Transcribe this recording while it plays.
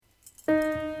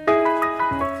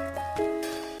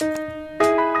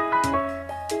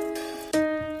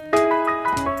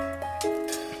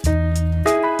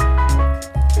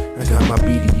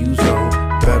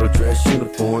Fresh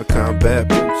uniform, combat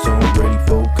boots on, ready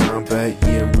for combat,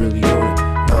 yeah, I'm really on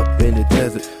it. Up in the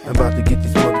desert, I'm about to get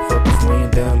these motherfuckers laying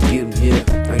down and get them,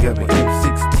 yeah. I got my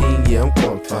M16, yeah, I'm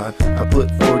qualified. I put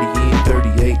 40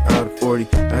 in, 38 out of 40.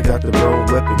 I got the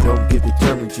wrong weapon, don't get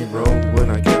determined, you're wrong. When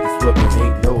I got this weapon,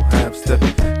 ain't no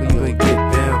half-stepping. When you ain't get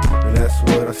down, and that's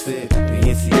what I said. The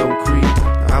NCO Creed,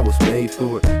 I was made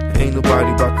for it. Ain't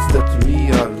nobody about to step to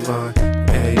me out of line.